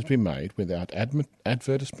appointment has been made without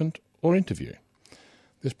advertisement or interview.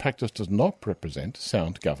 This practice does not represent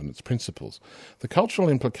sound governance principles. The cultural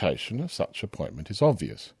implication of such appointment is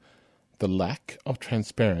obvious. The lack of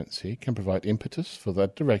transparency can provide impetus for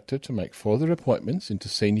that director to make further appointments into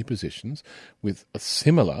senior positions with a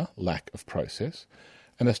similar lack of process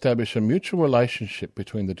and establish a mutual relationship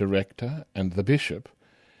between the director and the bishop,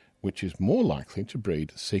 which is more likely to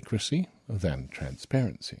breed secrecy than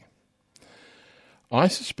transparency. I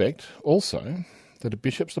suspect also that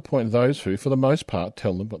bishops appoint those who, for the most part,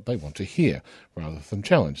 tell them what they want to hear, rather than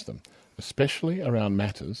challenge them, especially around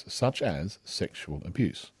matters such as sexual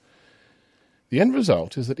abuse. The end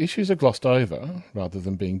result is that issues are glossed over rather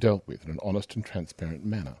than being dealt with in an honest and transparent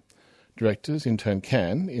manner. Directors, in turn,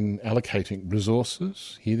 can, in allocating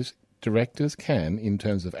resources, directors can, in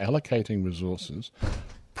terms of allocating resources,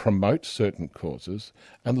 promote certain causes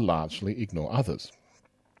and largely ignore others.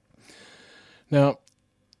 Now,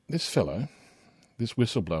 this fellow, this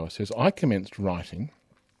whistleblower, says, I commenced writing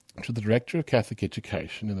to the Director of Catholic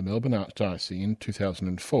Education in the Melbourne Archdiocese in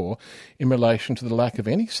 2004 in relation to the lack of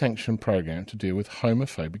any sanctioned program to deal with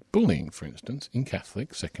homophobic bullying, for instance, in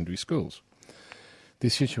Catholic secondary schools.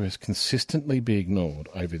 This issue has consistently been ignored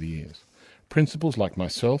over the years. Principals like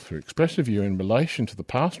myself who express a view in relation to the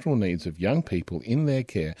pastoral needs of young people in their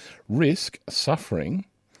care risk suffering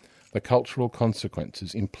the cultural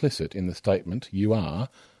consequences implicit in the statement, you are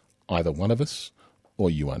either one of us or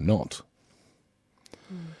you are not.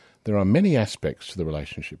 There are many aspects to the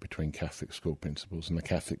relationship between Catholic school principals and the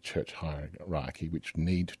Catholic Church hierarchy which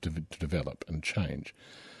need to develop and change.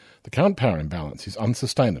 The current power imbalance is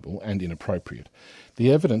unsustainable and inappropriate.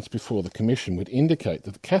 The evidence before the Commission would indicate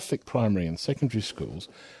that the Catholic primary and secondary schools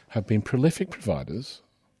have been prolific providers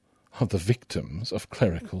of the victims of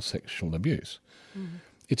clerical sexual abuse.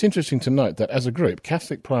 It's interesting to note that as a group,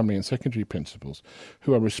 Catholic primary and secondary principals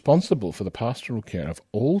who are responsible for the pastoral care of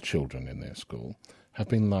all children in their school have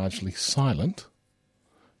been largely silent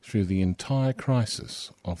through the entire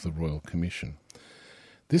crisis of the Royal Commission.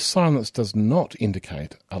 This silence does not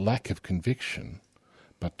indicate a lack of conviction,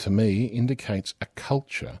 but to me indicates a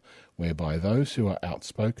culture whereby those who are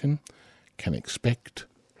outspoken can expect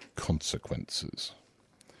consequences.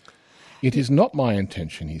 It is not my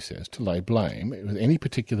intention, he says, to lay blame with any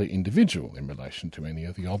particular individual in relation to any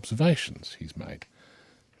of the observations he's made.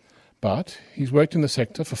 But he's worked in the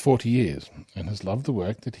sector for 40 years and has loved the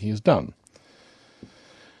work that he has done.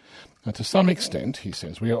 Now, to some extent, he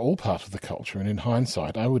says, we are all part of the culture, and in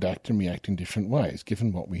hindsight I would act and react in different ways,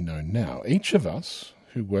 given what we know now. Each of us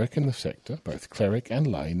who work in the sector, both cleric and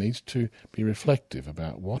lay, needs to be reflective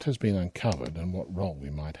about what has been uncovered and what role we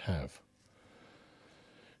might have.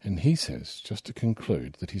 And he says, just to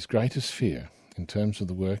conclude, that his greatest fear in terms of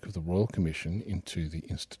the work of the Royal Commission into the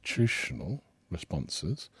institutional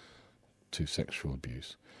responses to sexual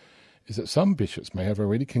abuse is that some bishops may have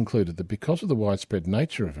already concluded that because of the widespread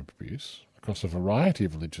nature of abuse across a variety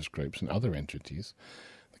of religious groups and other entities,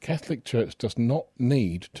 the Catholic Church does not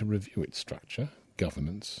need to review its structure,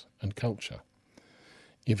 governance and culture.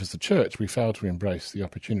 If as the Church we fail to embrace the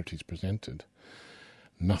opportunities presented,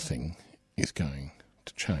 nothing is going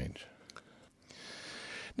to change.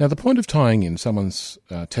 Now, the point of tying in someone's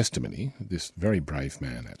testimony, this very brave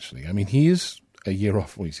man actually, I mean, he is a year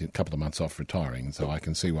off, well, he's a couple of months off retiring, so I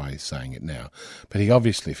can see why he's saying it now. But he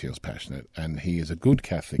obviously feels passionate, and he is a good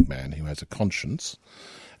Catholic man who has a conscience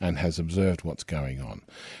and has observed what's going on.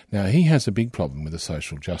 Now, he has a big problem with the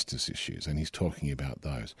social justice issues, and he's talking about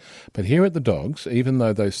those. But here at the Dogs, even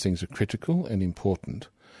though those things are critical and important,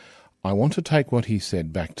 I want to take what he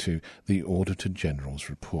said back to the Auditor General's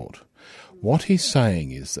report. What he's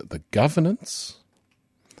saying is that the governance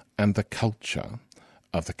and the culture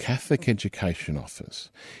of the Catholic Education Office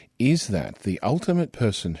is that the ultimate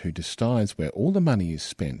person who decides where all the money is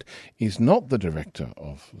spent is not the director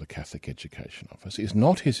of the Catholic Education Office, is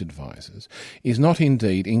not his advisors, is not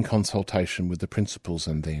indeed in consultation with the principals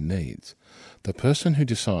and their needs. The person who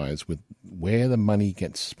decides where the money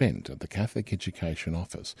gets spent at the Catholic Education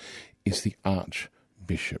Office is the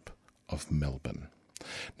Archbishop of Melbourne.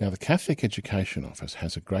 Now, the Catholic Education Office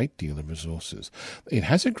has a great deal of resources. It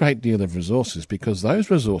has a great deal of resources because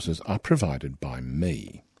those resources are provided by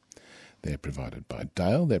me. They're provided by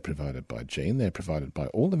Dale, they're provided by Jean, they're provided by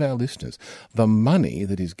all of our listeners. The money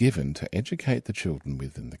that is given to educate the children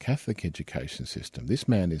within the Catholic education system, this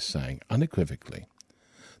man is saying unequivocally,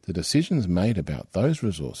 the decisions made about those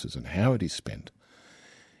resources and how it is spent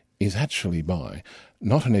is actually by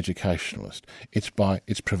not an educationalist, it's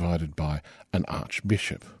provided by an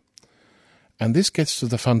archbishop. And this gets to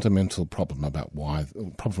the fundamental problem that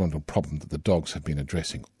the dogs have been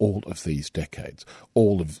addressing all of these decades,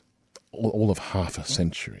 all of half a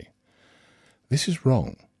century. This is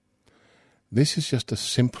wrong. This is just a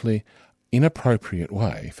simply inappropriate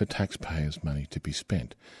way for taxpayers' money to be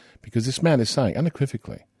spent, because this man is saying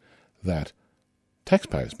unequivocally that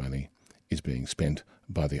taxpayers' money is being spent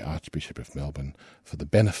by the Archbishop of Melbourne for the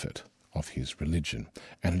benefit of his religion.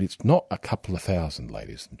 And it's not a couple of thousand,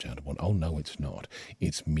 ladies and gentlemen. Oh, no, it's not.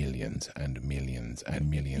 It's millions and millions and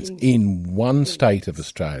millions. In one state of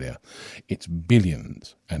Australia, it's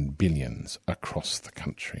billions and billions across the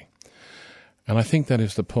country. And I think that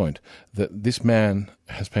is the point that this man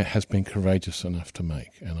has been courageous enough to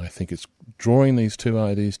make. And I think it's drawing these two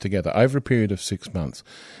ideas together over a period of 6 months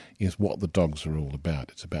is what the dogs are all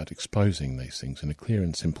about. It's about exposing these things in a clear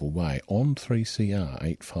and simple way on 3CR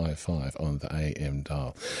 855 on the AM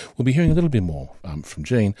dial. We'll be hearing a little bit more from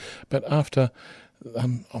Jean, but after,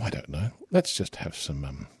 I don't know, let's just have some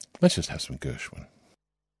Gershwin.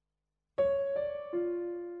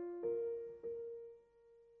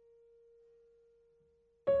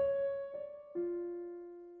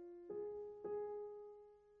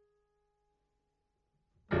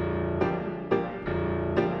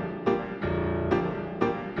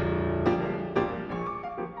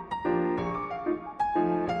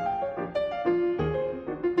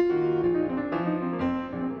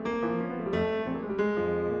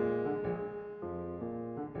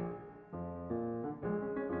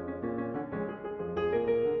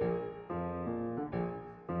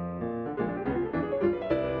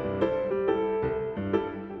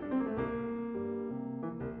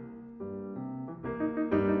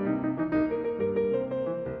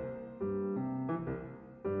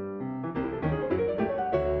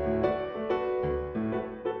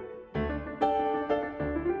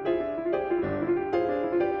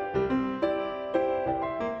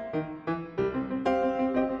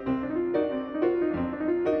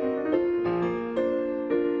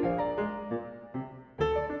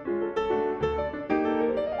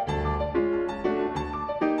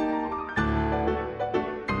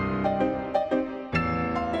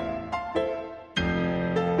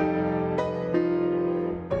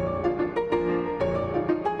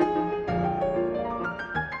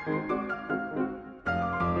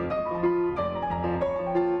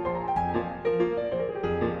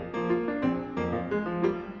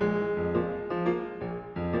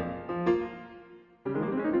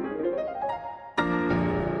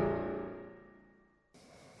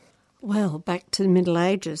 Well, back to the Middle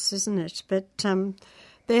Ages, isn't it? But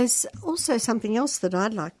there's also something else that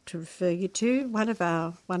I'd like to refer you to. One of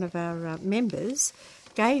our members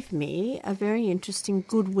gave me a very interesting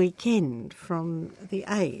Good Weekend from The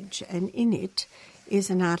Age, and in it is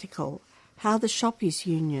an article, How the Shoppies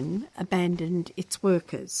Union Abandoned Its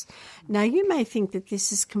Workers. Now, you may think that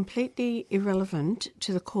this is completely irrelevant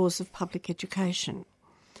to the cause of public education,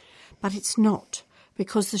 but it's not.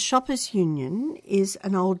 Because the Shoppers Union is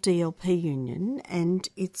an old DLP union, and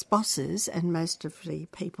its bosses and most of the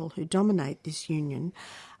people who dominate this union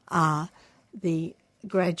are the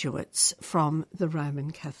graduates from the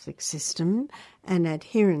Roman Catholic system and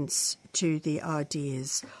adherents to the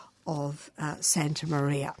ideas of Santa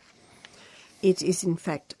Maria. It is in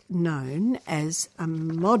fact known as a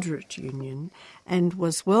moderate union and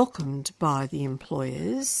was welcomed by the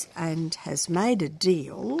employers and has made a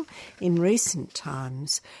deal in recent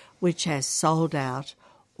times which has sold out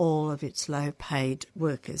all of its low-paid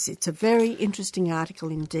workers. It's a very interesting article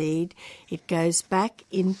indeed. It goes back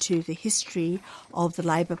into the history of the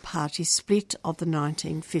Labor Party split of the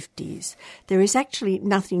 1950s. There is actually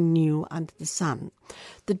nothing new under the sun.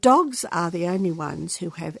 The dogs are the only ones who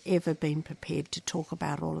have ever been prepared to talk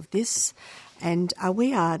about all of this, and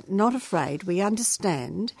we are not afraid. We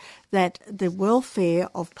understand that the welfare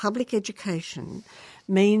of public education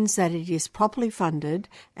means that it is properly funded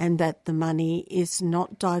and that the money is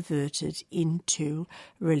not diverted into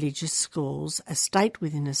religious schools, a state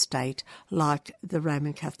within a state, like the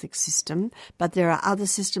Roman Catholic system. But there are other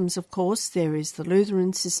systems, of course. There is the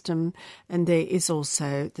Lutheran system, and there is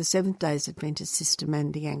also the Seventh-day Adventist system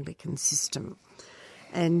and the Anglican system.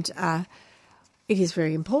 And it is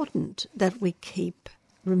very important that we keep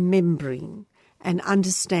remembering and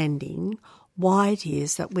understanding why it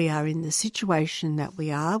is that we are in the situation that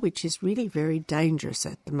we are, which is really very dangerous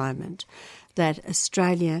at the moment, that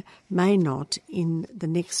Australia may not in the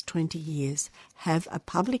next 20 years have a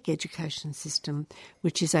public education system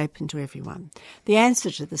which is open to everyone. The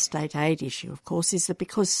answer to the state aid issue, of course, is that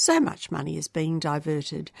because so much money is being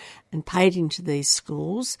diverted and paid into these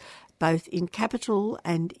schools, both in capital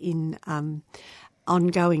and in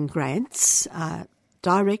ongoing grants,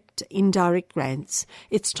 direct, indirect grants,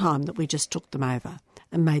 it's time that we just took them over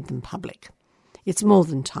and made them public. It's more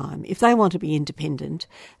than time. If they want to be independent,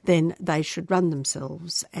 then they should run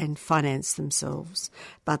themselves and finance themselves,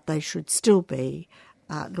 but they should still be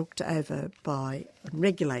looked over by and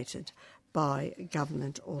regulated by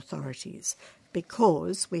government authorities,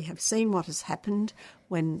 because we have seen what has happened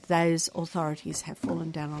when those authorities have fallen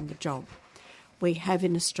down on the job. We have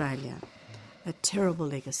in Australia a terrible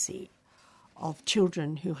legacy of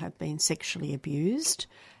children who have been sexually abused,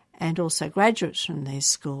 and also graduates from these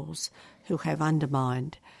schools who have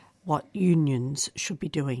undermined what unions should be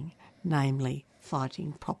doing, namely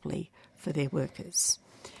fighting properly for their workers.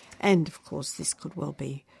 And, of course, this could well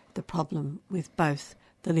be the problem with both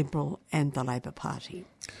the Liberal and the Labor Party.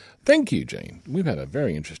 Thank you, Jean. We've had a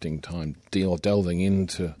very interesting time delving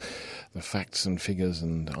into the facts and figures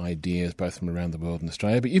and ideas both from around the world and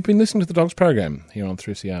Australia. But you've been listening to the Dogs program here on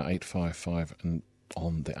 3CR 855 and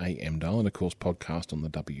on the AM dial, and of course podcast on the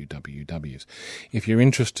WWWs. If you're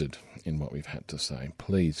interested in what we've had to say,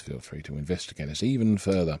 please feel free to investigate us even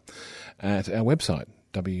further at our website,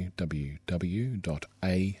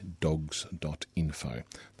 www.adogs.info.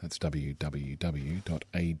 That's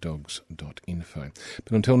www.adogs.info.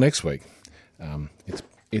 But until next week,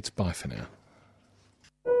 it's bye for now.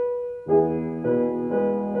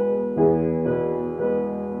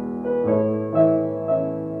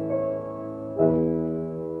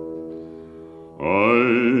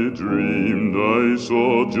 I dreamed I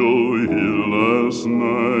saw Joe Hill last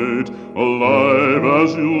night, alive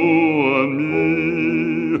as you and me.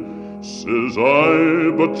 Says I,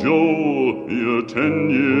 but Joe, you're 10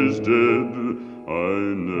 years dead. I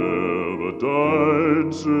never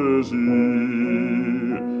died, says he.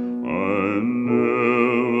 I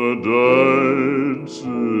never died,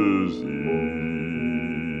 says he.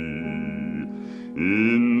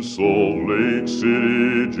 In Salt Lake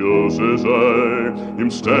City, Joe, says I, am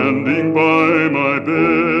standing by my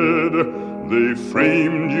bed. They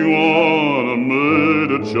framed you on a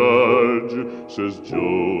murder charge, says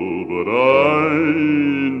Joe, but I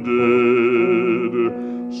ain't dead.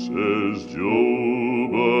 Says Joe,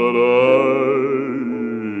 but I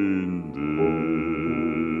ain't dead.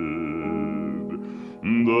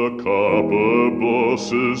 The copper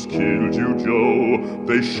bosses killed you, Joe.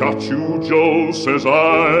 They shot you, Joe, says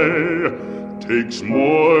I. Takes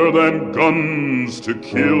more than guns to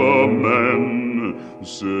kill a man,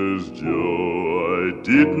 says Joe, I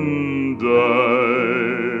didn't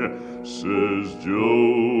die. Says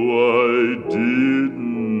Joe, I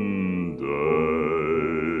didn't die.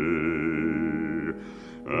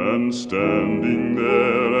 And standing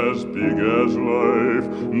there as big as life,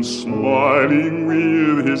 and smiling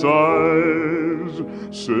with his eyes,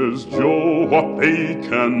 says Joe, what they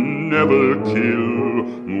can never kill,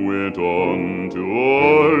 went on to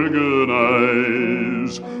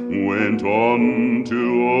organize, went on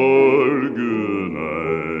to organize.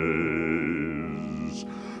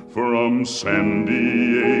 From San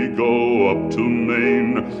Diego up to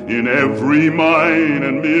Maine, in every mine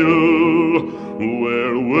and mill,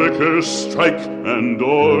 where workers strike and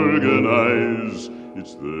organize,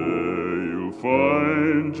 it's there you'll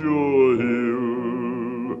find your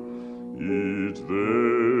hill. It's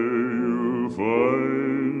there you'll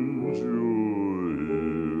find your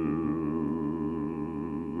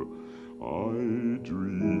hill. I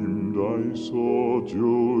dreamed I saw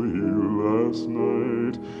Joe here last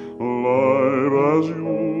night, alive as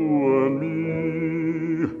you and me.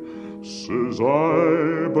 Says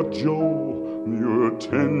I, but Joe, you're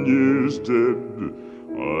 10 years dead.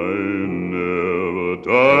 I never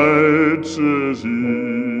died, says he.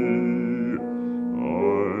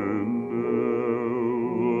 I never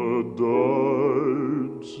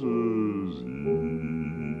died, says he.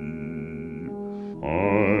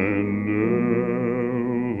 I never